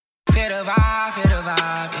feel the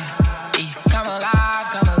vibe, yeah. Come alive,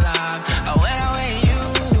 oh, when I'm with you,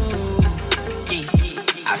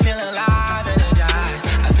 I feel alive, energized,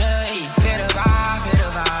 I feel the vibe,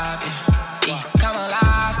 yeah. Come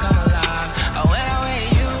alive, oh, when I'm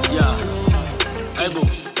with you,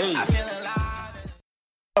 I feel alive.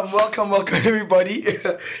 Welcome everybody.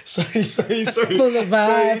 sorry. Full of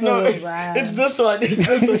vibe, It's this one. She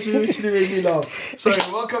literally made me laugh. Sorry,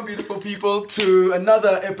 welcome beautiful people to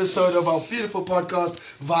another episode of our beautiful podcast,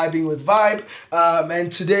 Vibing with Vibe.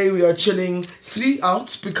 And today we are chilling 3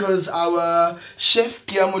 out because our chef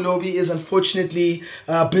Kiamulobi is unfortunately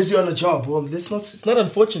busy on a job. Well, it's not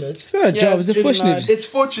unfortunate. It's not a job, it's unfortunate. It's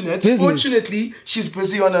fortunate. Fortunately, she's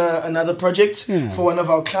busy on another project for one of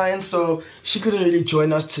our clients, so she couldn't really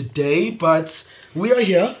join us today, but we are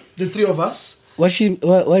here, the 3 of us. What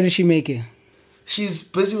is she making? She's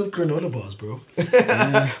busy with granola bars, bro.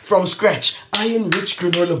 From scratch. Iron-rich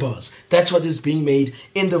granola bars. That's what is being made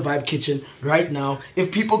in the Vibe Kitchen right now.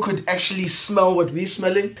 If people could actually smell what we're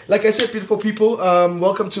smelling. Like I said, beautiful people,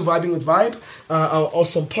 welcome to Vibing with Vibe, our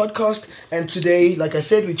awesome podcast. And today, like I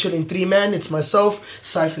said, we're chilling 3-man. It's myself,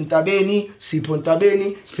 Saif Ntabeni, Sipho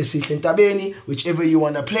Ntabeni, Specific Ntabeni, whichever you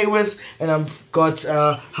want to play with. And I've got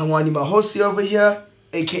Hangwani Mahosi over here,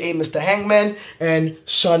 a.k.a. Mr. Hangman, and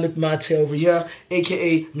Charlotte Mate over here,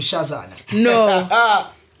 a.k.a. Mshazana. No.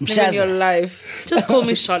 Never in your life. Just call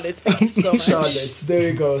me Charlotte. Thank you so much. Charlotte,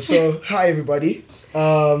 there you go. So, hi everybody.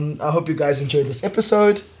 I hope you guys enjoyed this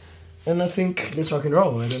episode. And I think let's rock and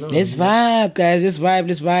roll. I don't know. Let's vibe, guys. Let's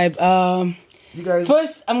vibe. You guys...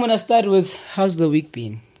 First, I'm going to start with how's the week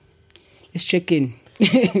been? Let's check in.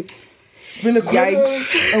 It's been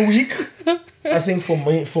a week. I think for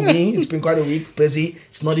me, it's been quite a week. Busy.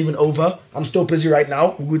 It's not even over. I'm still busy right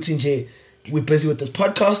now. We're busy with this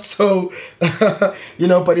podcast. So,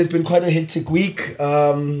 but it's been quite a hectic week.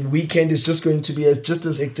 Weekend is just going to be just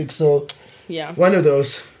as hectic. So, yeah. One of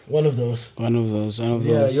those.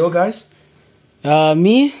 Yeah, your guys?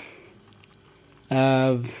 Me?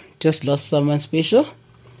 Just lost someone special.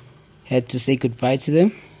 Had to say goodbye to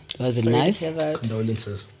them. It wasn't nice.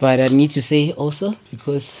 Condolences. But I need to say also,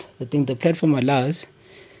 because I think the platform allows,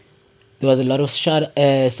 there was a lot of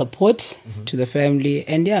support to the family.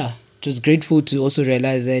 And yeah, it was grateful to also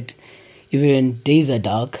realize that even when days are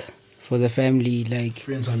dark for the family, like...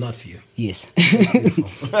 Friends are not for you. Yes.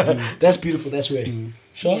 That's beautiful. That's rare.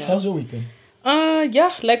 Sean, how's your week been?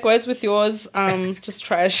 Yeah, likewise with yours. Just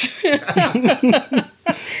trash.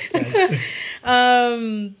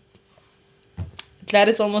 Glad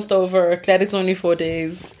it's almost over. Glad it's only 4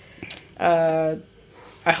 days. I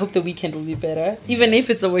hope the weekend will be better. Even if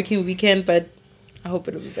it's a working weekend, but I hope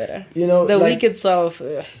it'll be better. The week itself,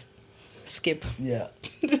 skip. Yeah.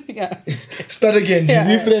 Yeah. Start again. Yeah.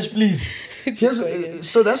 Refresh, please.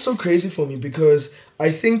 So that's so crazy for me because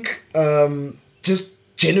I think just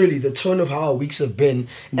generally the tone of how our weeks have been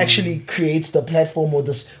actually creates the platform or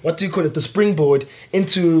this, what do you call it, the springboard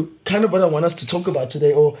into kind of what I want us to talk about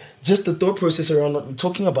today, or just the thought process around what we're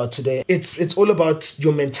talking about today. It's all about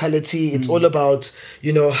your mentality. It's all about,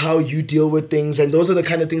 how you deal with things. And those are the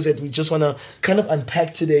kind of things that we just want to kind of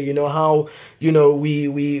unpack today, how,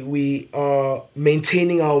 we are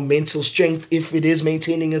maintaining our mental strength, if it is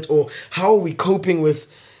maintaining it, or how are we coping with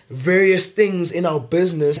various things in our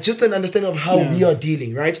business, just an understanding of how we are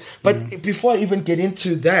dealing, right? But before I even get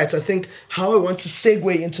into that, I think how I want to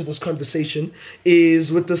segue into this conversation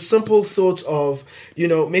is with the simple thought of,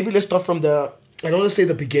 maybe let's start from I don't want to say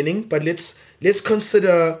the beginning, but let's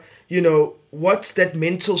consider, what that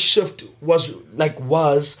mental shift was,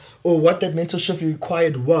 or what that mental shift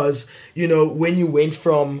required was, when you went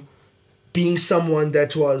from being someone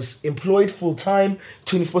that was employed full-time,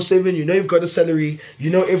 24/7, you've got a salary,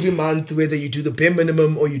 every month, whether you do the bare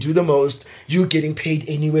minimum or you do the most, you're getting paid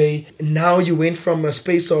anyway. Now you went from a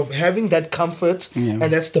space of having that comfort and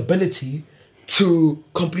that stability to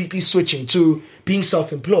completely switching to being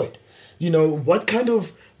self-employed. What kind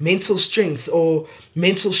of mental strength or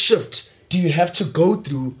mental shift do you have to go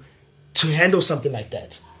through to handle something like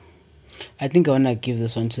that? I think I want to give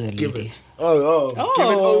this one to the lady. Give it. Oh. Give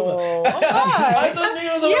it over. I thought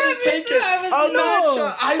you was already taken.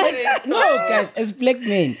 No, guys, as black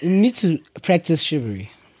men, you need to practice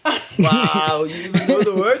chivalry. Wow, you even know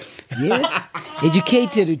the word? Yeah.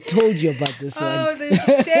 Educated, who told you about this one. Oh, the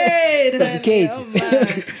shade.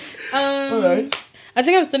 Educated. All right. I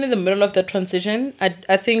think I'm still in the middle of the transition.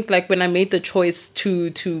 I think when I made the choice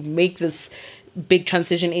to make this big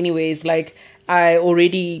transition anyways, I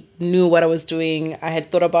already knew what I was doing. I had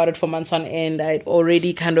thought about it for months on end. I'd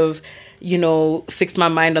already kind of, fixed my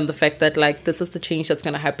mind on the fact that this is the change that's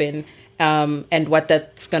going to happen. and what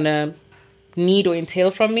that's gonna need or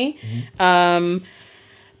entail from me.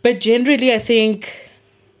 But generally, I think,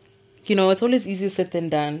 it's always easier said than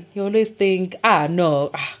done. You always think, I'm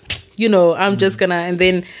just gonna, and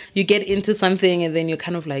then you get into something and then you're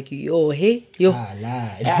kind of like, hey.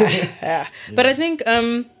 Yeah. But I think,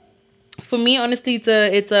 for me, honestly,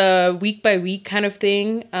 it's a week by week kind of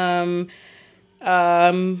thing. I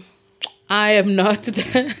am not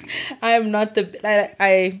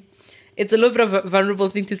it's a little bit of a vulnerable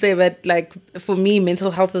thing to say, but like for me,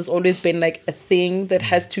 mental health has always been like a thing that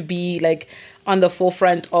has to be like on the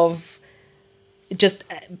forefront of just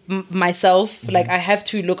myself. Like I have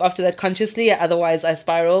to look after that consciously, otherwise I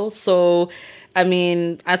spiral. So I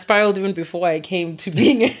mean, I spiraled even before I came to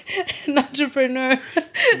being an entrepreneur.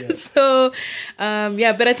 So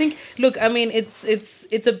but I think, look, I mean, it's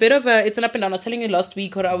a bit of it's an up and down. I was telling you last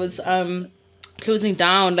week when I was closing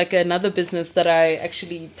down like another business that I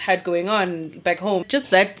actually had going on back home. Just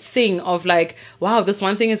that thing of like, wow, this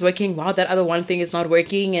one thing is working, wow, that other one thing is not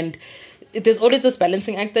working, and there's always this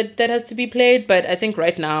balancing act that has to be played. But I think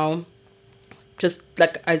right now, just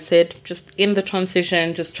like I said, just in the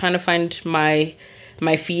transition, just trying to find my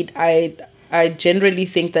feet. I generally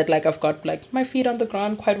think that like I've got like my feet on the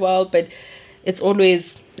ground quite well, but it's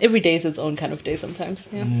always, every day is its own kind of day sometimes.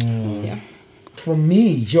 Yeah. For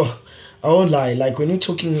me, I won't lie, like when you're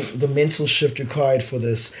talking the mental shift required for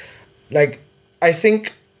this, like I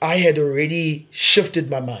think I had already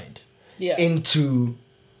shifted my mind into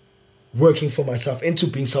working for myself, into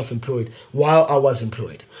being self-employed while I was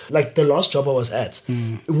employed. Like the last job I was at,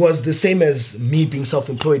 it was the same as me being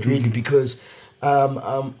self-employed really, because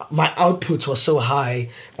my output was so high.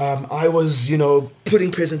 I was,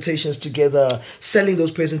 putting presentations together, selling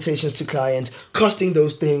those presentations to clients, costing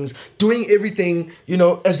those things, doing everything,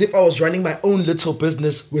 as if I was running my own little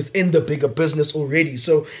business within the bigger business already.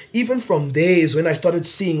 So even from there is when I started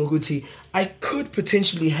seeing Uguti, I could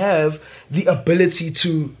potentially have the ability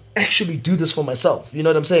to actually do this for myself. You know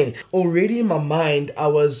what I'm saying? Already in my mind, I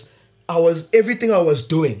was everything I was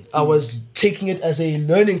doing, I was taking it as a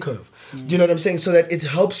learning curve. You know what I'm saying? So that it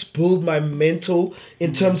helps build my mental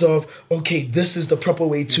in terms of, okay, this is the proper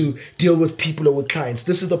way to deal with people or with clients.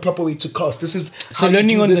 This is the proper way to cost. This is so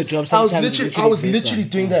learning on the job. I was literally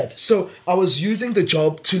doing that. So I was using the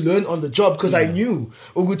job to learn on the job because I knew,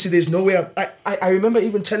 Uguti, there's no way. I remember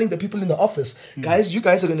even telling the people in the office, guys, you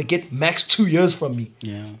guys are going to get max 2 years from me.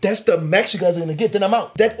 Yeah. That's the max you guys are going to get. Then I'm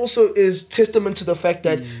out. That also is testament to the fact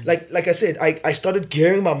that, like I said, I started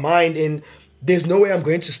gearing my mind in, there's no way I'm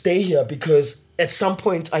going to stay here because at some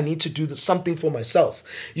point I need to do something for myself,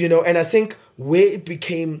 and I think where it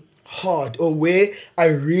became hard or where I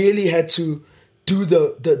really had to do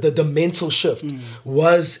the mental shift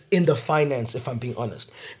was in the finance, if I'm being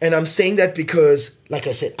honest. And I'm saying that because, like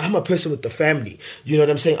I said, I'm a person with the family. You know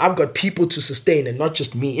what I'm saying? I've got people to sustain and not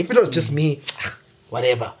just me. If it was just me,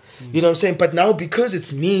 whatever. You know what I'm saying? But now because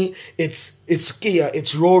it's me, it's Kia,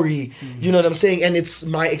 it's Rory, you know what I'm saying? And it's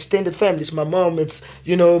my extended family, it's my mom, it's,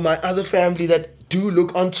 my other family that do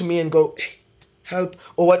look onto me and go, hey, help,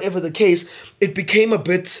 or whatever the case. It became a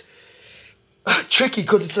bit tricky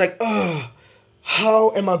because it's like,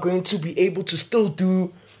 how am I going to be able to still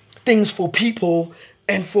do things for people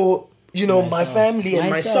and for, my family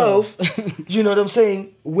and myself, you know what I'm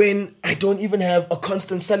saying, when I don't even have a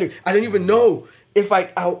constant salary. I don't even know if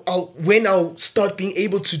when I'll start being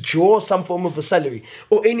able to draw some form of a salary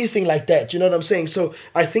or anything like that. You know what I'm saying? So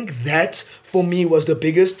I think that for me was the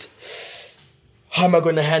biggest, how am I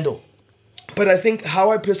going to handle? But I think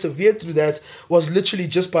how I persevered through that was literally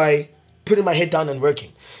just by putting my head down and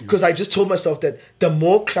working. Because I just told myself that the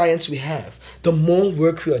more clients we have, the more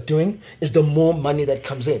work we are doing, is the more money that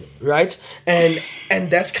comes in, right? And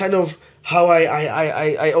that's kind of how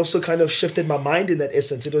I also kind of shifted my mind in that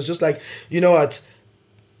essence. It was just like, you know what?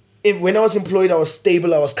 When I was employed, I was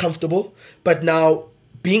stable, I was comfortable. But now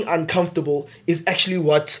being uncomfortable is actually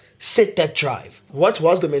what set that drive. What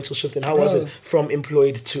was the mental shift and how was it from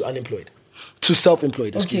employed to unemployed? To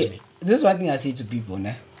self-employed, excuse me. This is one thing I say to people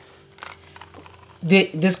now.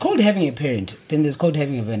 There's called having a parent, then there's called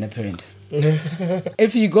having a vendor parent.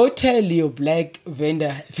 If you go tell your black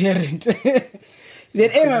vendor parent... Then,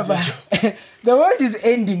 the world is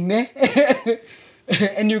ending, ne?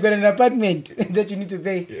 And you got an apartment that you need to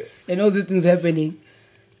pay, and all these things happening.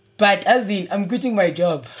 But as in, I'm quitting my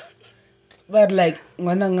job. But like,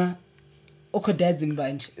 ngananga, oko dad's in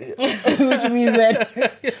bunch, which means that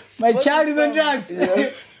my child is on drugs.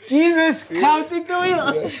 Yeah. Jesus, come to do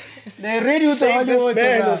it. They're ready with the holy water.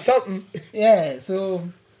 Man or something. Yeah, so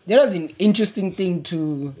that was an interesting thing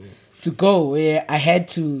to go where I had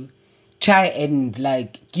to try and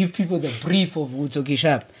like give people the brief of what's okay,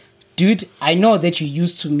 sharp. Dude, I know that you're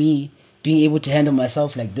used to me being able to handle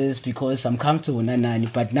myself like this because I'm comfortable,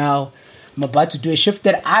 but now I'm about to do a shift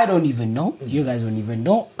that I don't even know. You guys don't even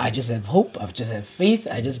know. I just have hope. I just have faith.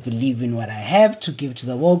 I just believe in what I have to give to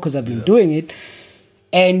the world because I've been doing it.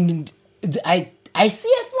 And I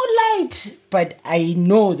see a small light, but I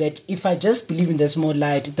know that if I just believe in the small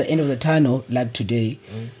light at the end of the tunnel, like today,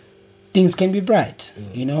 things can be bright,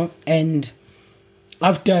 you know? And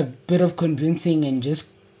after a bit of convincing and just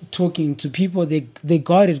talking to people, they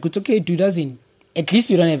got it. It's okay, dude, doesn't. At least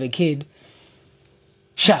you don't have a kid.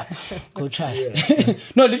 Sharp, go try.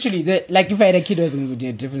 No, literally, like if I had a kid, it was going to be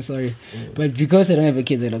a different story. But because I don't have a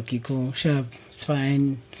kid, they're like, okay, cool, sharp, it's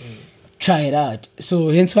fine. Try it out. So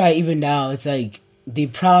hence why even now it's like they're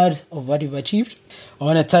proud of what you've achieved. I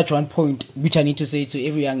want to touch one point which I need to say to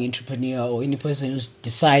every young entrepreneur or any person who's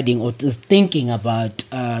deciding or is thinking about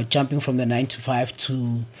jumping from the 9-to-5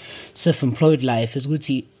 to self-employed life is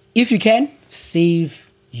good. If you can,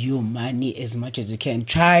 save your money as much as you can.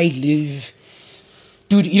 Try live.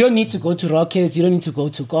 Dude, you don't need to go to Rockets, you don't need to go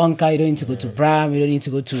to Konka, you don't need to go to Bram, you don't need to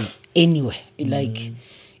go to anywhere. Like,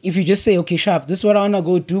 if you just say, okay, sharp, this is what I want to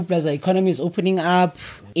go do, plus the economy is opening up,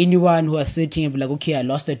 anyone who are sitting and be like, okay, I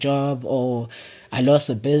lost a job or I lost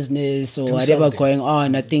a business or whatever going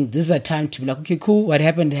on, I think this is a time to be like, okay, cool, what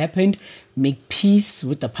happened, make peace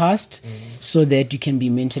with the past so that you can be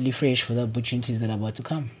mentally fresh for the opportunities that are about to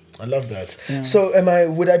come. I love that. Yeah.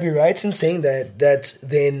 So would I be right in saying that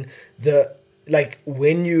then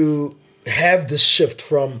when you have this shift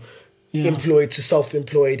from employed to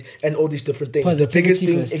self-employed and all these different things, the biggest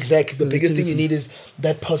thing the biggest thing you need is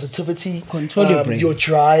that positivity, control your brain, your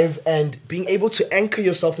drive, and being able to anchor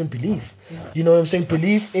yourself in belief. You know what I'm saying?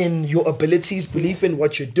 Belief in your abilities, belief in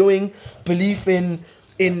what you're doing, belief in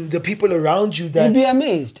the people around you. That you'd be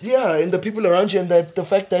amazed. Yeah, in the people around you, and that the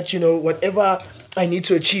fact that, you know, whatever I need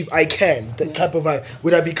to achieve, I can. That type of vibe.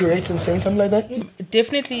 Would I be correct in saying something like that?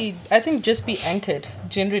 Definitely. I think just be anchored,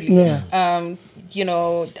 generally. Yeah. You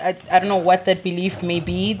know, I don't know what that belief may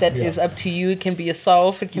be. That is up to you. It can be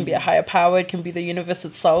yourself. It can be a higher power. It can be the universe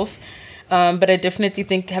itself. But I definitely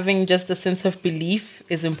think having just a sense of belief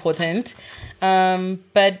is important.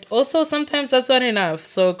 But also sometimes that's not enough.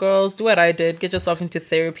 So girls, do what I did. Get yourself into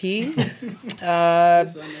therapy.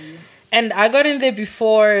 And I got in there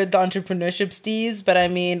before the entrepreneurship steez, but I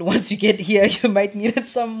mean, once you get here, you might need it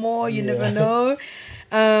some more. You never know.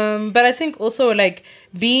 But I think also like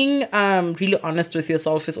being really honest with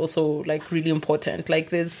yourself is also like really important. Like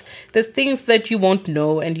there's things that you won't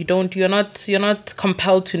know, and you're not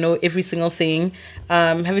compelled to know every single thing.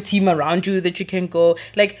 Have a team around you that you can go.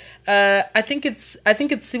 Like I think it's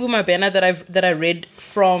Sibu Mabena that I read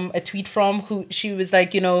from a tweet from, who she was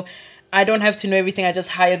like, you know, I don't have to know everything. I just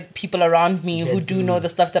hire people around me who do know the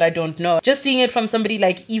stuff that I don't know. Just seeing it from somebody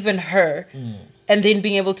like even her, and then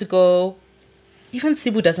being able to go, even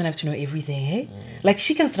Sibu doesn't have to know everything, hey? Like,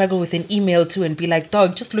 she can struggle with an email too and be like,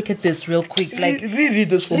 dog, just look at this real quick. Like, reread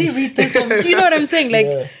this for me. Do you know what I'm saying?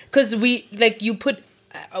 Like, because you put,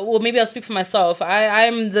 well, maybe I'll speak for myself.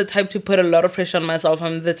 I'm the type to put a lot of pressure on myself.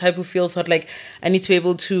 I'm the type who feels like I need to be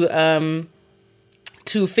able to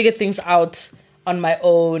figure things out on my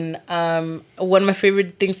own. One of my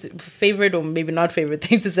favorite or maybe not favorite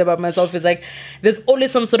things to say about myself is like, there's always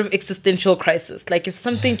some sort of existential crisis. Like if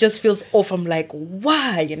something just feels off, I'm like,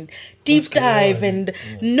 why? And deep dive and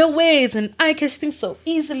no ways, and I catch things so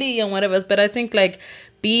easily and whatever. But I think like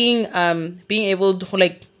being able to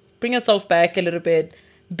like bring yourself back a little bit,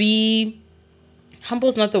 be humble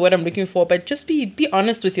is not the word I'm looking for, but just be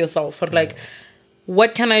honest with yourself. Or like,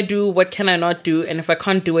 what can I do? What can I not do? And if I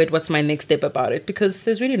can't do it, what's my next step about it? Because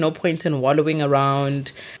there's really no point in wallowing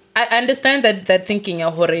around. I understand that thinking,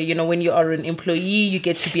 you know, when you are an employee, you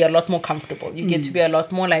get to be a lot more comfortable. You get to be a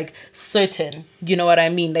lot more like certain. You know what I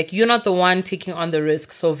mean? Like you're not the one taking on the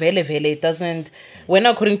risk. So vele, it doesn't, when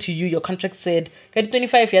according to you, your contract said,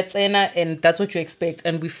 25 years, and that's what you expect.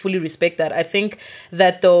 And we fully respect that. I think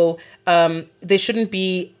that though, there shouldn't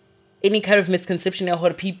be any kind of misconception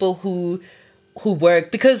or people who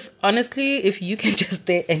work, because honestly, if you can just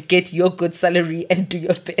stay and get your good salary and do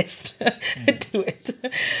your best, do it.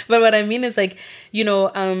 But what I mean is like, you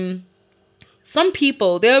know, some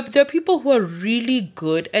people, there are people who are really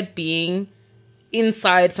good at being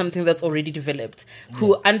inside something that's already developed,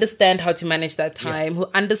 who understand how to manage that time, who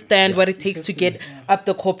understand what it takes to get up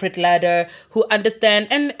the corporate ladder, who understand,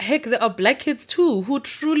 and heck, there are black kids too, who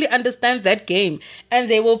truly understand that game, and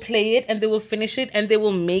they will play it, and they will finish it, and they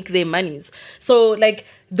will make their monies. So like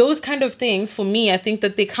those kind of things, for me, I think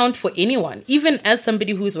that they count for anyone. Even as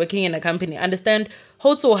somebody who is working in a company, understand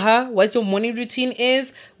what your morning routine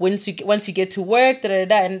is once you get to work,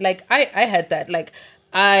 and like I had that. Like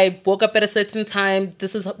I woke up at a certain time.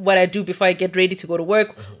 This is what I do before I get ready to go to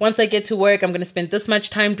work. Once I get to work, I'm going to spend this much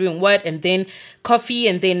time doing what, and then coffee,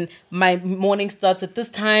 and then my morning starts at this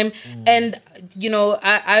time. And, you know,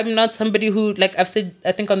 I'm not somebody who, like I've said,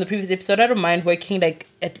 I think on the previous episode, I don't mind working like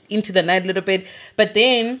into the night a little bit. But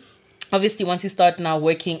then, obviously, once you start now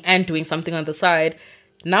working and doing something on the side,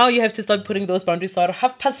 now you have to start putting those boundaries out.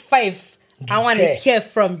 5:30. I want to hear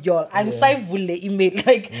from y'all. Email.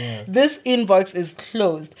 Like, this inbox is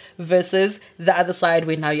closed versus the other side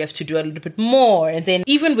where now you have to do a little bit more. And then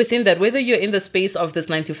even within that, whether you're in the space of this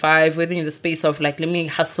 9 to 5, whether you're in the space of like, let me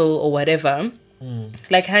hustle or whatever,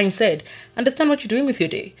 like Hang said, understand what you're doing with your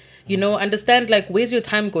day. You know, understand like, where's your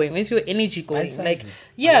time going? Where's your energy going? Like,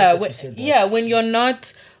 when you're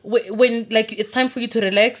not, when like it's time for you to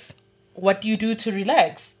relax, what do you do to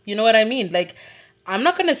relax? You know what I mean? Like, I'm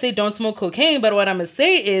not going to say don't smoke cocaine, but what I'm going to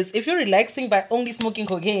say is if you're relaxing by only smoking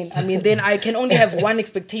cocaine, I mean, then I can only have one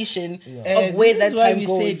expectation of where that time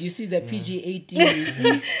goes. Said, you see the PG-18, you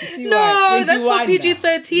see no, that's for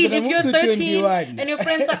PG-13. If you're 13 and your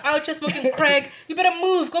friends are out just smoking crack, you better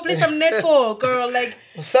move. Go play some netball, girl. Like,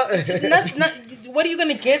 what are you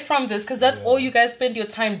going to get from this? Because that's all you guys spend your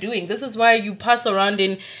time doing. This is why you pass around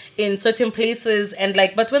in certain places and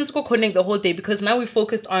like, but when go connect the whole day, because now we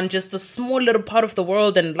focused on just the small little part of the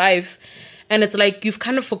world and life, and it's like you've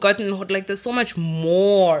kind of forgotten like there's so much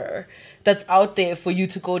more that's out there for you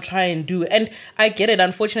to go try and do. And I get it,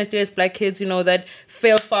 unfortunately, as black kids, you know, that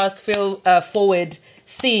fail fast, fail forward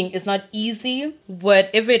thing is not easy.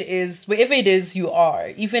 Wherever it is you are,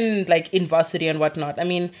 even like in varsity and whatnot. I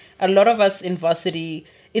mean, a lot of us in varsity,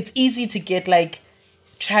 it's easy to get like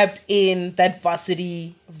trapped in that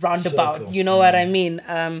varsity roundabout. Circle. You know what I mean?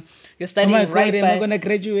 You're studying am I gonna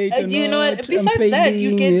graduate? You know what? Besides that,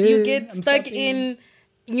 you get stuck in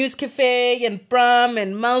News Cafe and Bram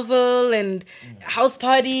and Melville and House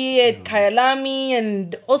Party at Kyalami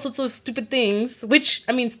and all sorts of stupid things. Which,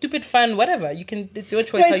 I mean, stupid fun, whatever. You can. It's your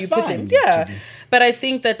choice how you put them. Yeah, but I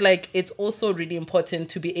think that like it's also really important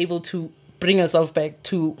to be able to bring yourself back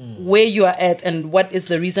to where you are at and what is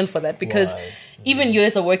the reason for that. Because even you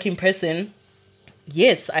as a working person,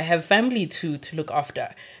 yes, I have family to look after.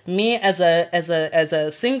 Me as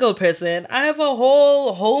a single person, I have a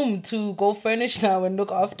whole home to go furnish now and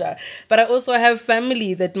look after. But I also have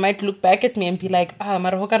family that might look back at me and be like,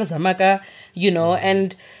 Zamaka, you know.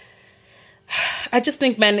 And I just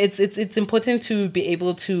think, man, it's important to be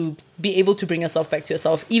able to bring yourself back to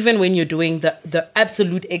yourself, even when you're doing the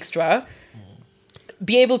absolute extra.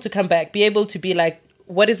 Be able to come back, be able to be like,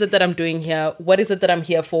 what is it that I'm doing here? What is it that I'm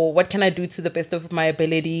here for? What can I do to the best of my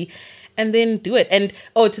ability? And then do it. And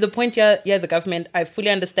to the point, the government, I fully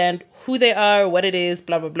understand who they are, what it is,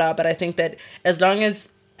 blah, blah, blah. But I think that as long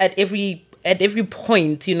as at every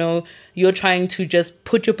point, you know, you're trying to just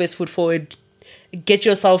put your best foot forward, get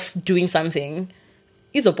yourself doing something,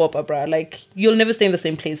 is a popper, bruh. Like, you'll never stay in the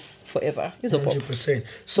same place forever. Is a popper. 100%.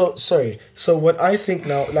 So what I think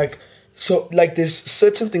now, So, like, there's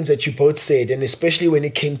certain things that you both said, and especially when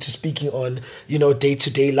it came to speaking on, you know,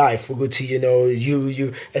 day-to-day life, Uguti, you know,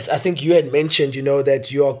 you, as I think you had mentioned, you know,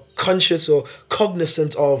 that you are conscious or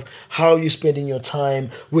cognizant of how you're spending your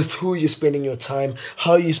time, with who you're spending your time,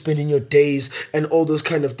 how you're spending your days, and all those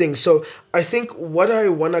kind of things. So, I think what I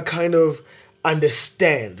want to kind of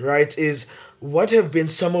understand, right, is what have been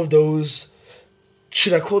some of those,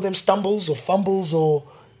 should I call them stumbles or fumbles or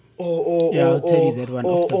I'll tell you that one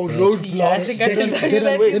or roadblocks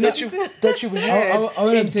that you've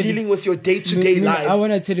had in dealing with your day-to-day life. I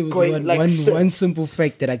want to tell you one simple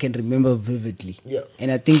fact that I can remember vividly. Yeah.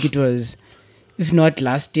 And I think it was, if not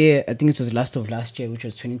last year, I think it was last year, which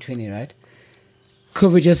was 2020, right?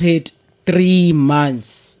 COVID just hit 3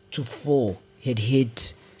 months to 4. Had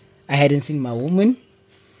hit. I hadn't seen my woman,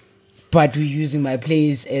 but we're using my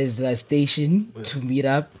place as a station to meet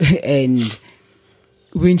up. And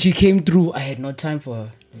when she came through, I had no time for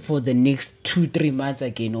her for the next 2-3 months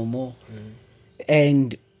again or more.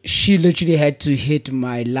 And she literally had to hit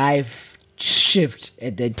my life shift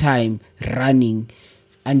at that time, running,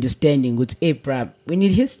 understanding with April. When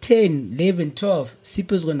it hits 10, 11, 12,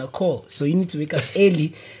 Sipa's gonna call. So you need to wake up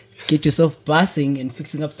early, get yourself bathing and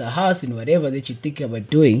fixing up the house and whatever that you think about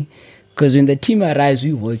doing. Because when the team arrives,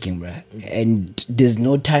 we're working, bruh. And there's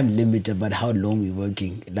no time limit about how long we're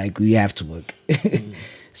working. Like, we have to work.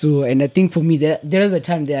 So, and I think for me, there was a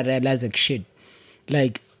time that I realized, like, shit.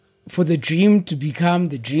 Like, for the dream to become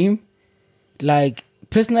the dream, like,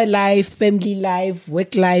 personal life, family life,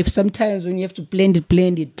 work life, sometimes when you have to blend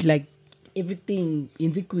it, like, everything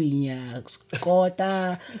in the queen,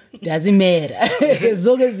 quarter, doesn't matter. As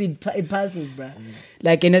long as it passes, bruh.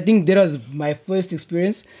 Like, and I think that was my first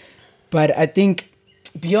experience. But I think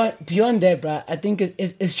beyond that, bruh, I think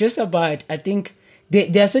it's just about, I think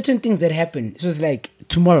there are certain things that happen. So it's like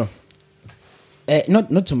tomorrow.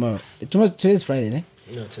 Not tomorrow. Today's Friday, eh?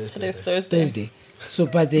 No, today's Thursday. Thursday. So,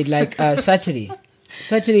 but they like Saturday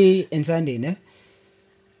and Sunday, ne?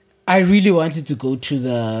 I really wanted to go to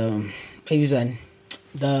the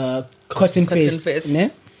Cotton Fest,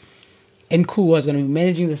 ne? And Cool was going to be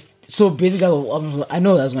managing this. So basically, I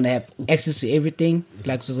know I was going to have access to everything.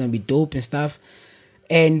 Like, it was going to be dope and stuff.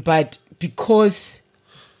 But because,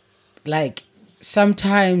 like,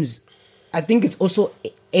 sometimes I think it's also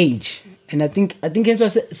age. And I think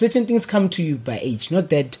certain things come to you by age. Not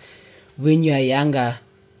that when you are younger,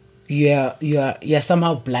 you are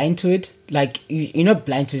somehow blind to it. Like you're not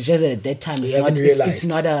blind to it. It's just that at that time it's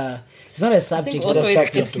not a subject. I think also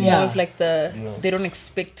it's more of like they don't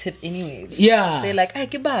expect it anyways. Yeah, they're like, "Ay,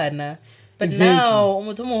 kibana." But now,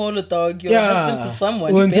 dog, you're a husband to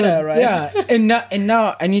someone. You better, right? Yeah, and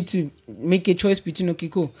now I need to make a choice between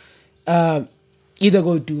either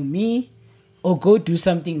go do me or go do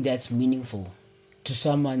something that's meaningful to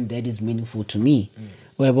someone that is meaningful to me.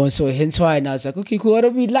 So hence why now it's like, okay, cool, what are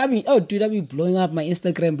we loving? Oh, dude, I'll be blowing up my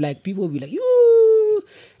Instagram. Like, people will be like, you,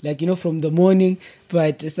 like, from the morning.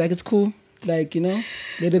 But it's like, it's cool. Like, let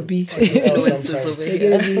it be.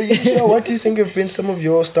 What do you think have been some of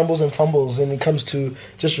your stumbles and fumbles when it comes to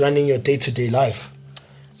just running your day-to-day life?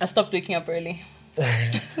 I stopped waking up early.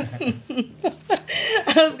 I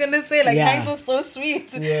was gonna say, like, Hanks was so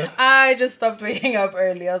sweet. Yeah. I just stopped waking up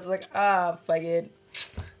early. I was like, fuck it.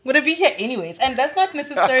 I'm gonna be here anyways. And that's not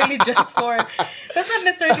necessarily just for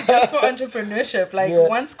entrepreneurship. Like,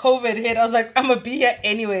 once COVID hit, I was like, I'm gonna be here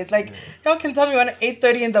anyways. Like, y'all can tell me when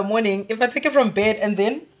 8:30 in the morning, if I take it from bed and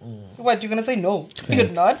then what, you're gonna say no? You're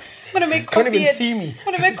not. I'm gonna make coffee. Can't even see me. I'm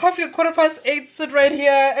gonna make coffee at 8:15, sit right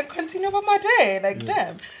here and continue about my day. Like,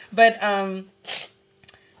 damn. But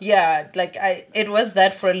yeah, like it was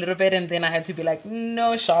that for a little bit, and then I had to be like,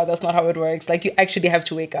 no, Shah, that's not how it works. Like, you actually have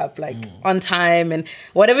to wake up like on time, and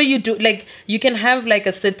whatever you do, like, you can have like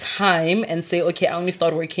a set time and say, okay, I only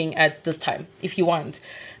start working at this time if you want.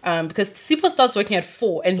 Because Sipho starts working at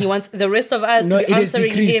 4 and he wants the rest of us to be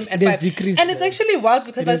answering him at 5. And it's actually wild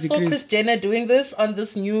because I saw Kris Jenner doing this on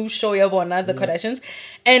this new show, Yabona, The Kardashians.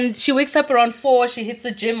 And she wakes up around 4, she hits the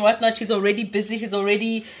gym, whatnot. She's already busy. She's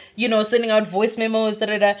already, sending out voice memos,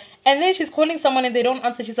 And then she's calling someone and they don't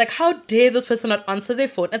answer. She's like, how dare this person not answer their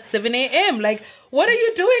phone at 7 a.m.? Like, what are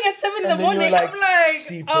you doing at 7 in the morning? Like, I'm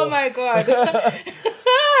like, oh my God.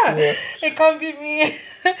 It can't be me.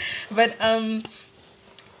 But,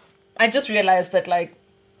 I just realized that, like,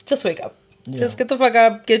 just wake up. Yeah. Just get the fuck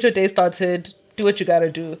up, get your day started, do what you gotta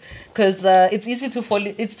do. Because it's easy to fall.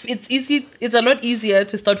 It's a lot easier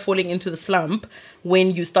to start falling into the slump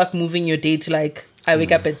when you start moving your day to, like, I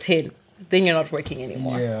wake up at 10. Then you're not working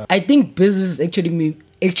anymore. Yeah. I think business is actually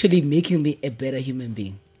making me a better human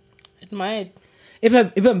being. It might. If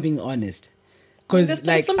I'm being honest. Because,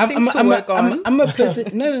 like, I'm a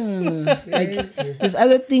person. No. Like, there's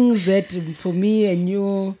other things that for me and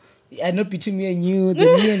you are not between me and you, the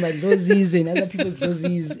me and my losies and other people's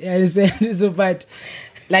losies. You understand? So, but,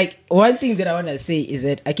 like, one thing that I want to say is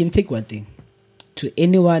that I can take one thing to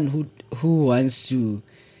anyone who wants to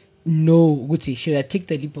know, should I take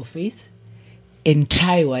the leap of faith and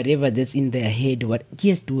try whatever that's in their head?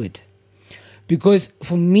 Just do it. Because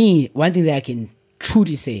for me, one thing that I can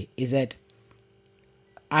truly say is that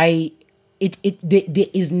there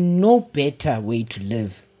is no better way to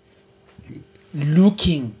live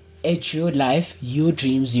looking at your life, your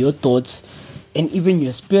dreams, your thoughts, and even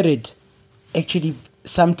your spirit actually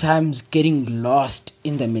sometimes getting lost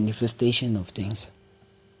in the manifestation of things.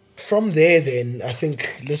 From there, then, I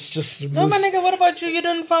think let's just... No, my nigga, what about you? You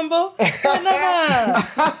didn't fumble? Come on,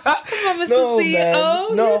 Mr. CEO.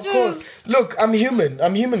 Man. No, of course. Look, I'm human,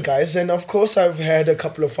 guys. And of course, I've had a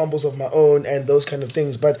couple of fumbles of my own and those kind of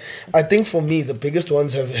things. But I think for me, the biggest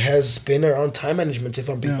ones has been around time management, if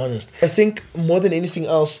I'm being honest. I think more than anything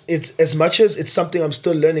else, it's as much as it's something I'm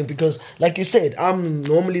still learning. Because, like you said, I'm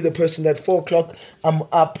normally the person that 4 o'clock, I'm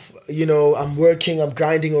up, I'm working, I'm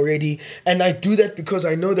grinding already. And I do that because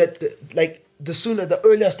I know that the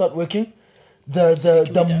earlier I start working,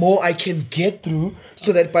 the more I can get through,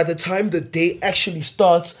 so that by the time the day actually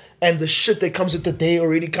starts and the shit that comes with the day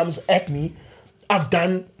already comes at me, I've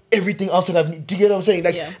done everything else that I've... Do you get what I'm saying?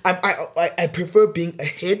 Like, I prefer being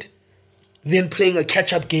ahead than playing a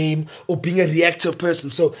catch-up game or being a reactive person.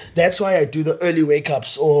 So that's why I do the early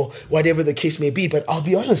wake-ups or whatever the case may be. But I'll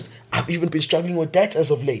be honest, I've even been struggling with that as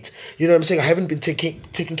of late. You know what I'm saying? I haven't been taking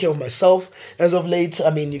care of myself as of late. I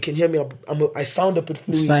mean, you can hear me. I sound a bit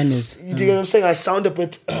fluid. Sinus. You know what I'm saying? I sound a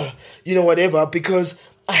bit, whatever, because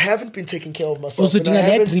I haven't been taking care of myself. Also, do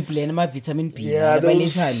vitamin B. Yeah,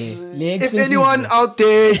 if anyone out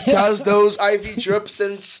there does those IV drips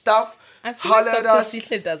and stuff, I feel like Dr.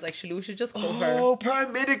 Sihle does actually. We should just call her. Oh,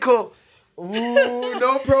 Prime Medical. Ooh,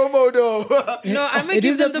 no promo though. No, I'm gonna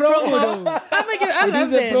give them the promo. I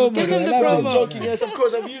love them. Give them the promo. I'm joking. Yes, of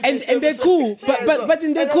course. I've used and they're cool, but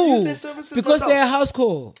then they're cool because they're a house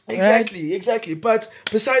call. Exactly. But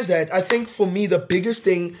besides that, I think for me the biggest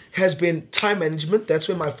thing has been time management. That's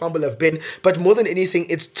where my fumble have been. But more than anything,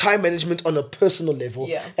 it's time management on a personal level,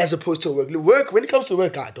 as opposed to work. When it comes to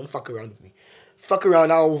work, don't fuck around with me. Fuck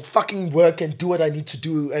around. I'll fucking work and do what I need to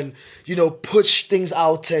do, and push things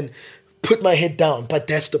out and put my head down. But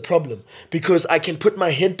that's the problem, because I can put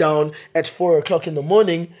my head down at 4 o'clock in the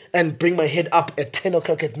morning and bring my head up at 10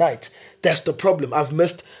 o'clock at night. That's the problem. I've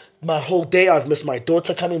missed my whole day. I've missed my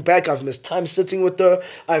daughter coming back. I've missed time sitting with her.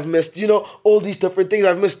 I've missed, all these different things.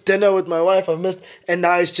 I've missed dinner with my wife. And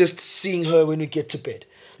now it's just seeing her when we get to bed.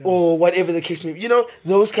 Or whatever the case may be,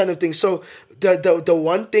 those kind of things. So the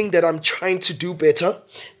one thing that I'm trying to do better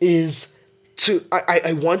is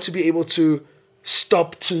I want to be able to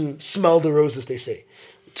stop to smell the roses, they say.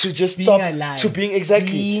 To just being stop alive. To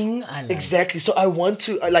being alive. Exactly. So I want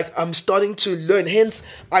to, I'm starting to learn. Hence,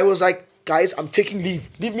 I was like, guys, I'm taking leave.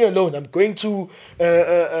 Leave me alone. I'm going to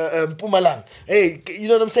Mpumalanga. Hey, you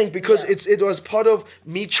know what I'm saying? Because it was part of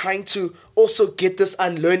me trying to also get this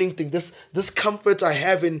unlearning thing, this comfort I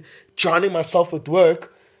have in drowning myself with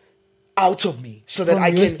work out of me, so that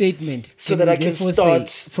I can statement. So that I can start.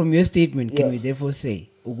 From your statement, can we therefore say,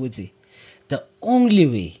 Uguti, the only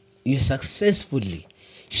way you successfully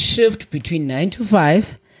shift between 9 to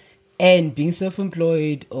 5 and being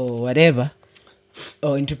self-employed or whatever,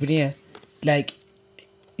 or entrepreneur,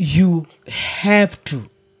 you have to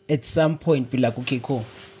at some point be like, okay, cool,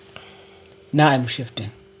 now I'm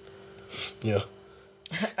shifting. Yeah.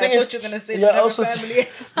 I thought you were going to say family. No, I thought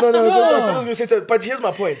I was going to say that. But here's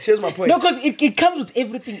my point. No, because it comes with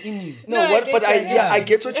everything in you. I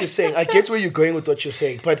get what you're saying. I get where you're going with what you're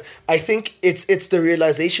saying. But I think it's the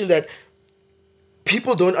realization that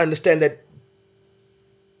people don't understand that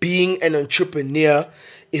being an entrepreneur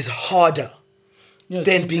is harder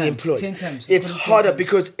than being employed. 10 times. It's harder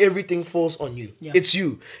because everything falls on you. Yeah. It's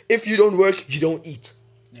you. If you don't work, you don't eat.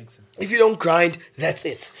 If you don't grind, that's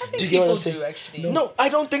it. I think do you get what I'm saying? Do, actually. No, I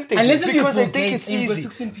don't think they do, because they think it's easy.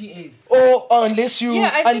 16 PAs. Or unless you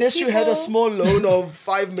had a small loan of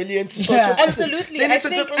 5 million to start your business. Absolutely. Then it's a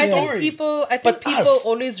different story. I think people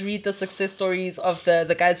always read the success stories of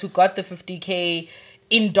the guys who got the 50K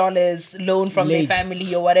in dollars loan from their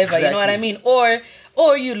family or whatever. Exactly. You know what I mean?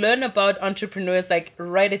 Or you learn about entrepreneurs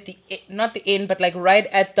right at the not the end, but right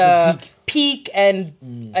at the peak and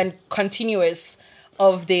continuous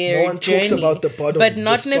of their no one journey. Talks about the bottom, but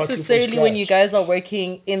not necessarily when you guys are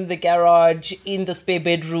working in the garage, in the spare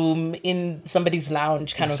bedroom, in somebody's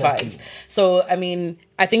lounge kind of vibes. So I mean,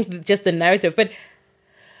 I think just the narrative. But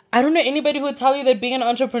I don't know anybody who would tell you that being an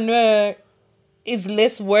entrepreneur is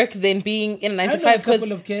less work than being in 9 to 5. Because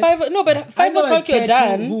 5 o'clock you're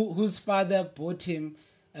done. Whose father bought him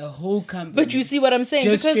a whole company. But you see what I'm saying?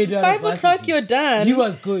 Because 5 o'clock you're done. He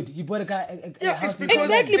was good. He bought a house.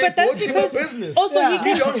 Exactly, but that's because also he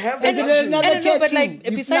can. don't have I don't know, but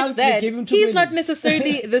besides that, he's not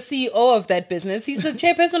necessarily the CEO of that business. He's the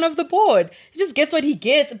chairperson of the board. He just gets what he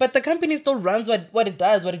gets, but the company still runs what it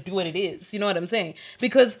does, what it is. You know what I'm saying?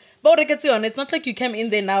 Because it's not like you come in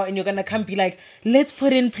there now and you're gonna come be like, let's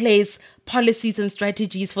put in place policies and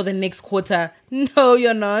strategies for the next quarter. No,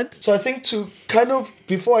 you're not. So I think to kind of,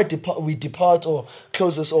 before we depart or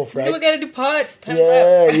close this off, right? We're gonna depart. Time's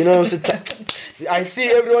up. You know what I'm saying? I see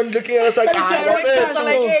everyone looking at us like,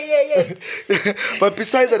 But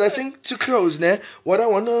besides that, I think to close, what I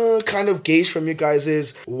want to kind of gauge from you guys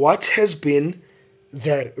is what has been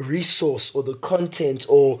the resource or the content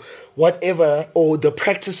or whatever or the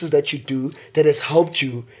practices that you do that has helped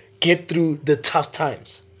you get through the tough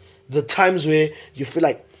times. The times where you feel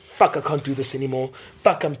like, fuck, I can't do this anymore.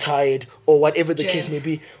 Fuck, I'm tired, or whatever the case may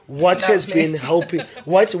be. What has been helping?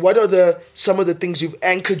 What are some of the things you've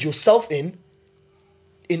anchored yourself in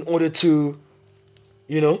order to,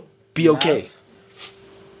 be okay?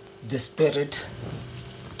 The spirit,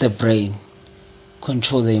 the brain,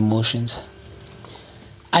 control the emotions.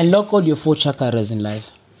 Unlock all your 4 chakras in life.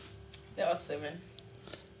 There are 7.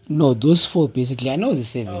 No, those 4 basically. I know the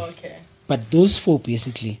 7. Oh, okay. But those 4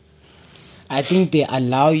 basically, I think they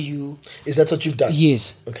allow you. Is that what you've done?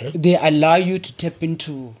 Yes. Okay. They allow you to tap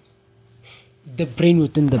into the brain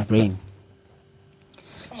within the brain.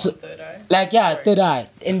 So, third eye. Like, yeah, third eye.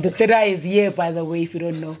 And the third eye is here, by the way, if you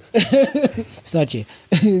don't know. It's not here.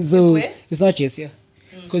 So, it's not here, yeah.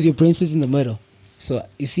 Because your brain sits in the middle. So,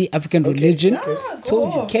 you see, African religion,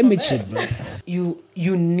 told you, chemistry, bro.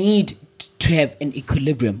 You need to have an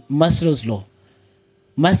equilibrium. Maslow's law.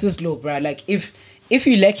 Maslow's law, bro. Like, if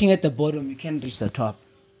you're lacking at the bottom, you can't reach the top.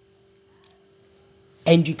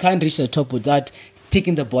 And you can't reach the top without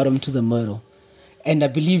taking the bottom to the middle. And I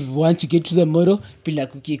believe once you get to the middle, be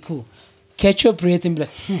like, okay, cool. Catch your breath and be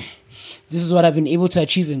like, this is what I've been able to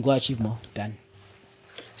achieve, and go achieve more. Done.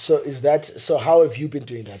 So how have you been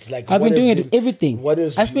doing that? Like, I've been doing everything.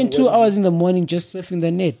 I spend 2 hours in the morning just surfing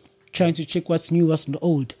the net, trying to check what's new, what's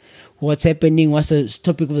old, what's happening, what's the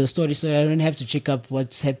topic of the story, so I don't have to check up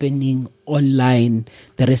what's happening online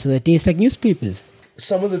the rest of the day. It's like newspapers.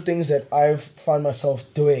 Some of the things that I've found myself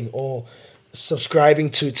doing or subscribing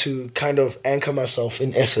to kind of anchor myself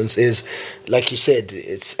in essence is, like you said,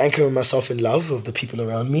 it's anchoring myself in love of the people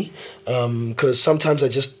around me, because sometimes I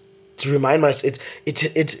just remind myself,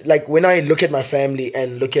 it like when I look at my family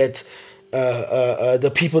and look at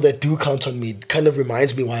the people that do count on me, it kind of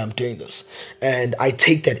reminds me why I'm doing this, and I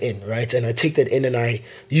take that in, right? And I take that in and I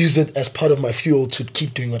use it as part of my fuel to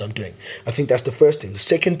keep doing what I'm doing. I think that's the first thing. The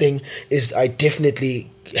second thing is I definitely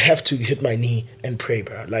have to hit my knee and pray,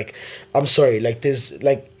 bro. Like, I'm sorry, like there's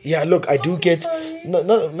like, yeah, look, I do get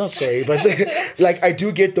not sorry, but like I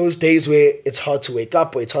do get those days where it's hard to wake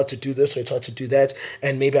up, or it's hard to do this, or it's hard to do that,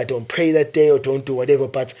 and maybe I don't pray that day or don't do whatever,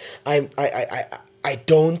 but I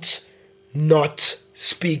don't not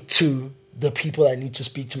speak to the people I need to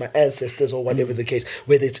speak to, my ancestors or whatever the case,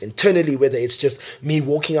 whether it's internally, whether it's just me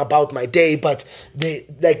walking about my day, but the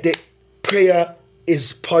prayer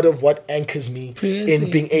is part of what anchors me in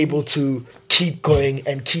being able to keep going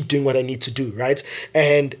and keep doing what I need to do, right?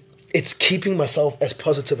 And it's keeping myself as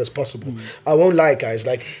positive as possible. I won't lie, guys,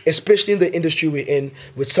 like, especially in the industry we're in,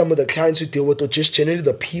 with some of the clients we deal with, or just generally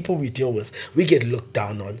the people we deal with, we get looked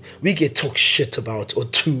down on, we get talked shit about or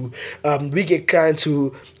to. We get clients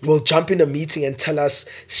who will jump in a meeting and tell us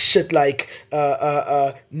shit like,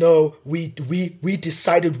 no, we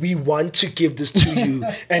decided we want to give this to you,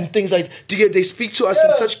 and things like, they speak to us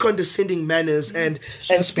in such condescending manners and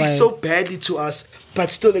speak so badly to us, but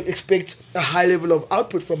still expect a high level of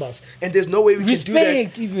output from us. And there's no way we can do that.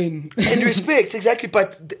 Respect, even. And respect, exactly.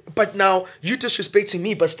 But now you're disrespecting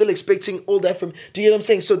me, but still expecting all that from... Do you get what I'm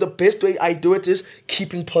saying? So the best way I do it is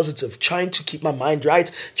keeping positive, trying to keep my mind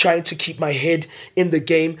right, trying to keep my head in the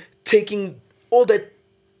game, taking all that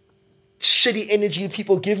shitty energy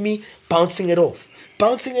people give me, bouncing it off,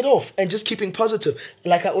 and just keeping positive.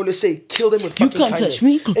 Like I always say, kill them with fucking kindness.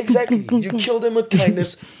 You can't touch me. Exactly. You kill them with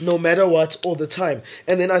kindness no matter what, all the time.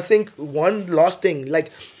 And then I think one last thing,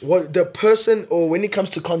 like what the person, or when it comes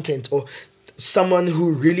to content, or someone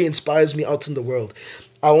who really inspires me out in the world,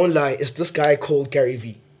 I won't lie, it's this guy called Gary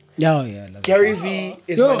Vee. Oh yeah, Gary Vee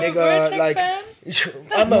is my nigga. Like,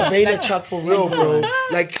 I'm a Vaynerchuk for real, bro.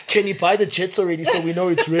 Like, can you buy the jets already so we know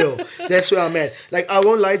it's real? That's where I'm at. Like, I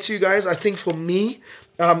won't lie to you guys. I think for me,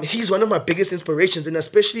 he's one of my biggest inspirations, and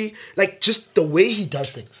especially like just the way he does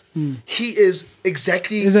things. He is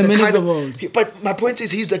exactly the kind of world. But my point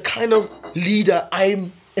is, he's the kind of leader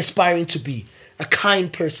I'm aspiring to be. A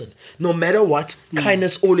kind person. No matter what,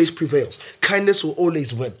 kindness always prevails. Kindness will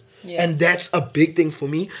always win. Yeah. And that's a big thing for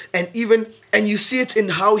me. And you see it in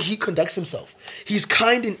how he conducts himself. He's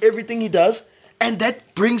kind in everything he does, and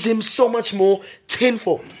that brings him so much more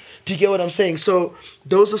tenfold. Do you get what I'm saying? So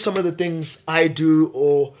those are some of the things I do,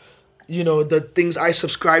 or, you know, the things I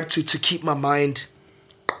subscribe to keep my mind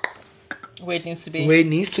where it needs to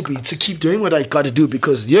be. To keep doing what I got to do,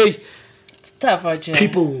 because, yay, it's tough, Arjun.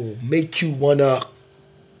 People will make you wanna...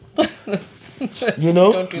 You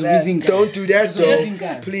know, don't do that. Don't do that,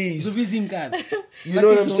 though. Please. You know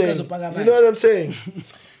what I'm saying? You know what I'm saying?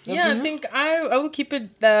 Yeah, I think I will keep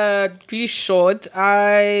it really short.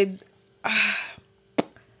 Damn.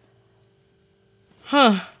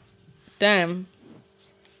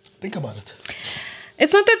 Think about it.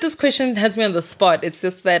 It's not that this question has me on the spot. It's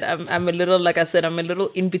just that I'm a little, like I said, I'm a little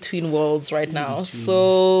in between worlds right now.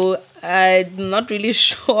 So I'm not really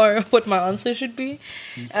sure what my answer should be.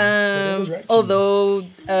 Although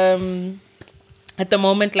at the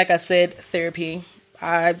moment, like I said, therapy.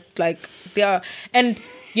 And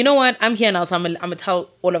you know what? I'm here now, so I'm gonna tell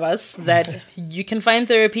all of us that you can find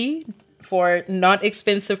therapy. for not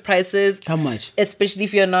expensive prices. How much? Especially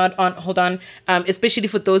if you're not on, especially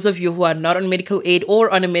for those of you who are not on medical aid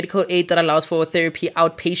or on a medical aid that allows for therapy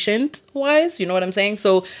outpatient wise, you know what I'm saying?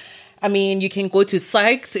 So, I mean, you can go to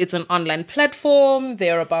Sykes. It's an online platform.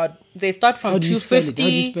 They start from $250. How do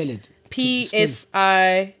you spell it?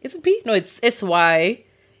 PSI. Is it P? No, it's SYKED.co.za.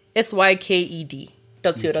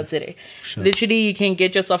 Sure. Literally, you can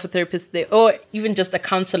get yourself a therapist there, or even just a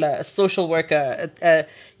counselor, a social worker,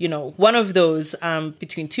 one of those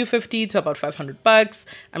between $250 to about $500.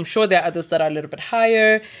 I'm sure there are others that are a little bit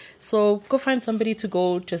higher. So go find somebody to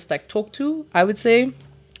go just like talk to, I would say.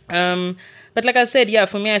 But like I said, yeah,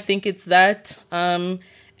 for me, I think it's that. And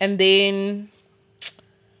then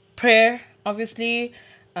prayer, obviously,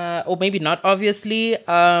 or maybe not obviously.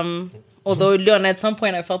 Although, Leon, at some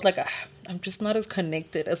point I felt like I'm just not as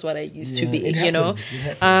connected as what I used to be, you know.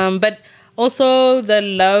 But also the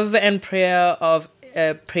love and prayer of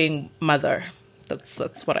a praying mother.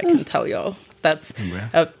 That's what I can tell y'all. That's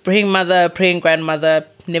a praying mother, praying grandmother.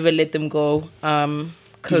 Never let them go.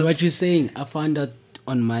 Cause what you're saying, I found out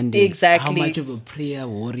on Monday exactly how much of a prayer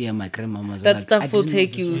warrior my grandma was. That like, stuff will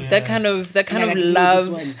take you. That kind of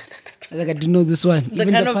love. I didn't know this one. The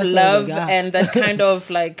kind of love and that kind of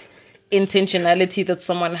like intentionality that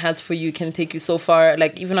someone has for you can take you so far.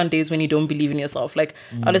 Like even on days when you don't believe in yourself. Like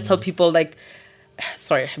I always tell people like,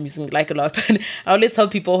 sorry, I'm using like a lot, but I always tell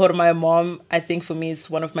people how my mom, I think for me, is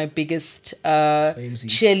one of my biggest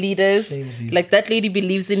cheerleaders. Like that lady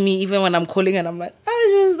believes in me even when I'm calling and I'm like,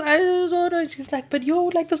 I just don't know. She's like, but you're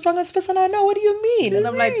like the strongest person I know. What do you mean? And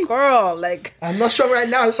I'm like, girl, like I'm not strong right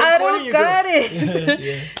now. So I don't got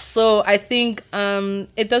it. So I think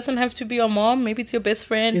it doesn't have to be your mom. Maybe it's your best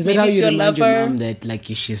friend. Is that maybe how it's you your remind lover. your mom that like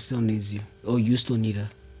she still needs you, or you still need her?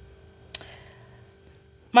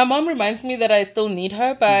 My mom reminds me that I still need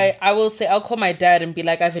her, but I will say, I'll call my dad and be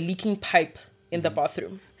like, I have a leaking pipe in the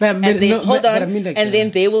bathroom. Then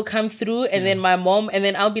they will come through, and then my mom, and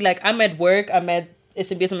then I'll be like, I'm at work, I'm at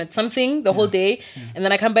SBS, I'm at something the whole day, and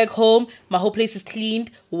then I come back home, my whole place is cleaned,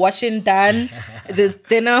 washing done, there's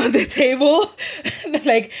dinner on the table,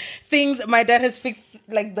 like things, my dad has fixed,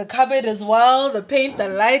 like the cupboard as well, the paint, the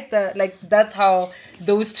light, like that's how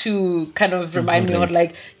those two kind of remind me of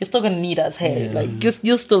like, you're still gonna need us, hey, like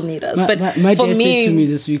you'll still need us. But my for dad me, said to me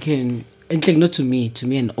this weekend, and like not to me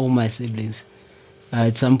and all my siblings,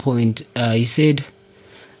 at some point he said,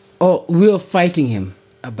 we were fighting him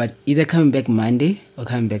about either coming back Monday or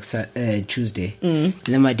coming back Tuesday. And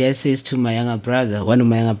then my dad says to my younger brother, one of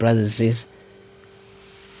my younger brothers says,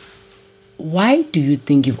 why do you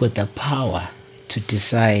think you've got the power to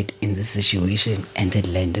decide in this situation? And it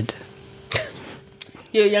landed.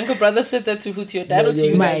 Your younger brother said that to who? To your dad or to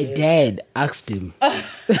you? My dad asked him.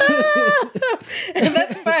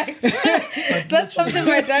 That's facts. That's something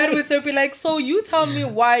my dad would say. Be like, so you tell me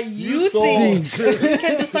why you think you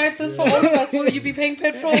can decide this for all of us. Will you be paying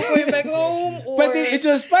petrol going back home? Or... But then it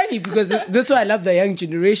was funny because that's why I love the young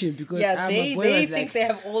generation, because they think they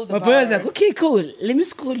have all the my boy was like, okay, cool, let me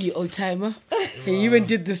school you, old timer. He even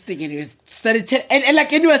did this thing and he started and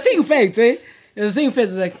he was saying facts, He was saying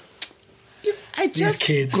facts. Like, if I just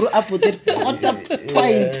grew up with that quarter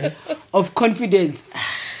point of confidence,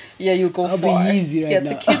 you go I'll far. be easy right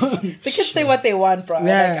now. The kids say what they want, bro. Like,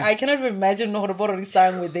 I cannot imagine Horoboro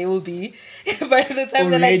sang where they will be by the time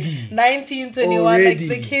they're like 19, 21. Like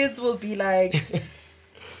the kids will be like,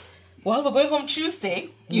 well, we're going home Tuesday.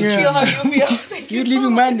 You feel how you feel. You're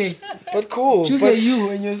leaving Monday. But cool. Tuesday, you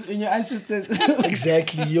and your ancestors.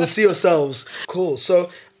 Exactly. You'll see yourselves. Cool. So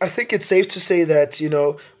I think it's safe to say that,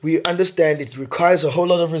 we understand it requires a whole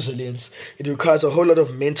lot of resilience. It requires a whole lot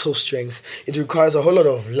of mental strength. It requires a whole lot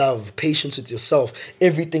of love, patience with yourself,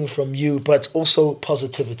 everything from you, but also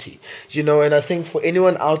positivity. And I think for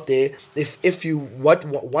anyone out there, if you,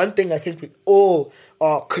 one thing I think we all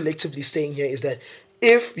are collectively saying here is that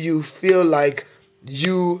if you feel like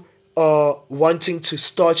you are wanting to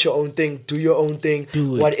start your own thing, do your own thing,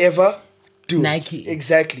 whatever, do Nike. it.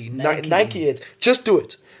 Exactly. Nike it. Just do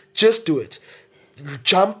it. Just do it.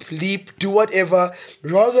 Jump, leap, do whatever.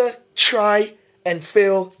 Rather try and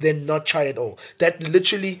fail than not try at all. That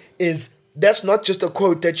literally is... That's not just a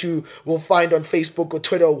quote that you will find on Facebook or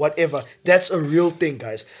Twitter or whatever. That's a real thing,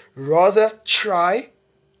 guys. Rather try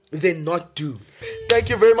than not do. Thank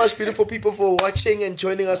you very much, beautiful people, for watching and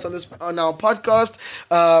joining us on our podcast,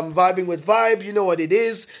 Vibing with Vibe. You know what it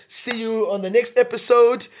is. See you on the next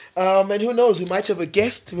episode. And who knows? We might have a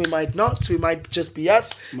guest. We might not. We might just be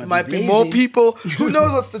us. Might be more people. Who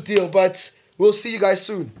knows what's the deal? But we'll see you guys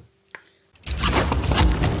soon.